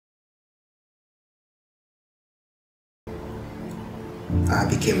I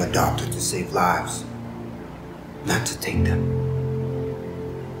became a doctor to save lives, not to take them.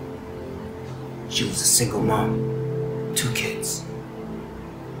 She was a single mom, 2 kids.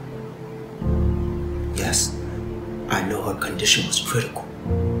 Yes, I know her condition was critical.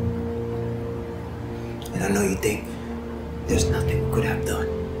 And I know you think there's nothing we could have done.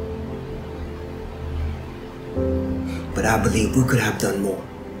 But I believe we could have done more.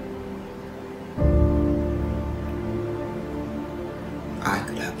 I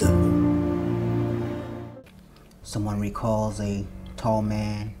could have done more. Someone recalls a tall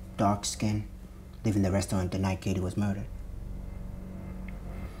man, dark skin, leaving the restaurant the night Katie was murdered.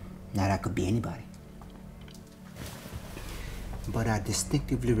 Now that could be anybody. But I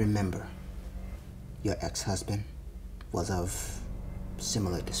distinctively remember your ex-husband was of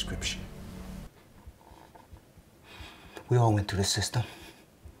similar description. We all went through the system.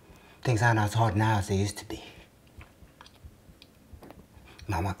 Things aren't as hard now as they used to be.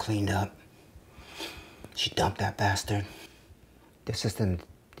 Mama cleaned up. She dumped that bastard. The system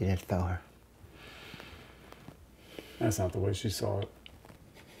didn't fail her. That's not the way she saw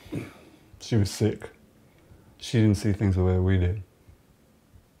it. She was sick. She didn't see things the way we did.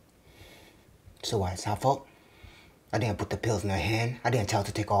 So why, it's our fault? I didn't put the pills in her hand. I didn't tell her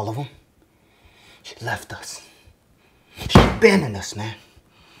to take all of them. She left us. She abandoned us, man.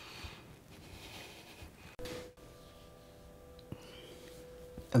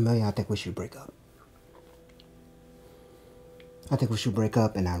 Amelia, I think we should break up. I think we should break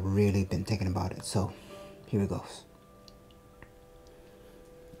up, and I've really been thinking about it, so here it goes.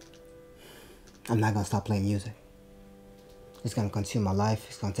 I'm not gonna stop playing music. It's gonna consume my life.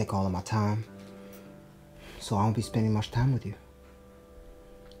 It's gonna take all of my time. So I won't be spending much time with you.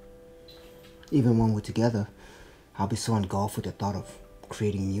 Even when we're together, I'll be so engulfed with the thought of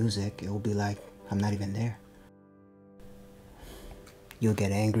creating music, it will be like I'm not even there. You'll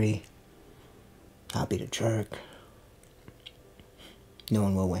get angry. I'll be the jerk. No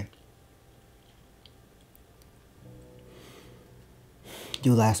one will win.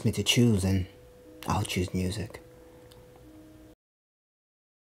 You'll ask me to choose, and I'll choose music.